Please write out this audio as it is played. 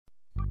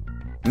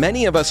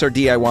Many of us are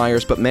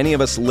DIYers, but many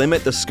of us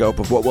limit the scope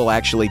of what we'll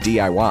actually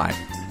DIY.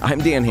 I'm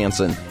Dan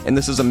Hansen, and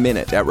this is A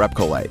Minute at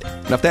Repcolite.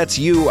 Now, if that's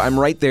you, I'm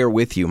right there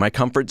with you. My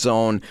comfort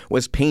zone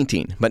was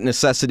painting, but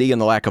necessity and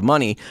the lack of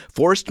money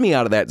forced me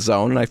out of that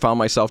zone, and I found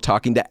myself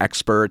talking to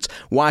experts,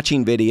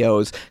 watching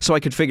videos, so I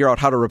could figure out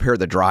how to repair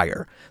the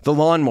dryer. The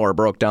lawnmower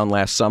broke down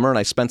last summer, and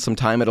I spent some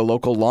time at a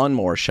local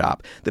lawnmower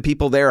shop. The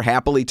people there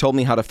happily told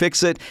me how to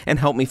fix it and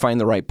helped me find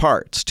the right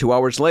parts. 2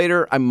 hours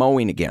later, I'm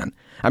mowing again.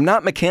 I'm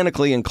not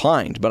mechanically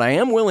inclined, but I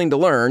am willing to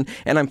learn,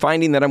 and I'm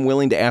finding that I'm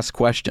willing to ask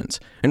questions.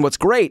 And what's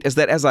great is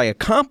that as I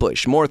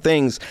accomplish more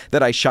things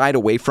that I shied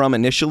away from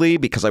initially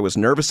because I was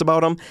nervous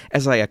about them,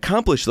 as I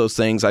accomplish those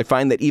things, I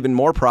find that even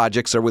more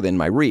projects are within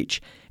my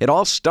reach. It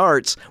all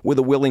starts with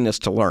a willingness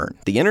to learn.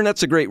 The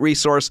internet's a great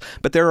resource,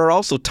 but there are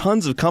also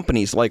tons of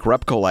companies like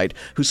Repcolite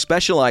who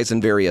specialize in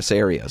various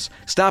areas.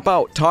 Stop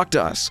out, talk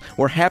to us.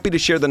 We're happy to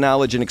share the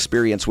knowledge and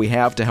experience we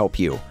have to help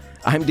you.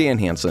 I'm Dan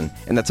Hansen,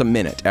 and that's A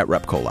Minute at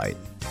Repcolite.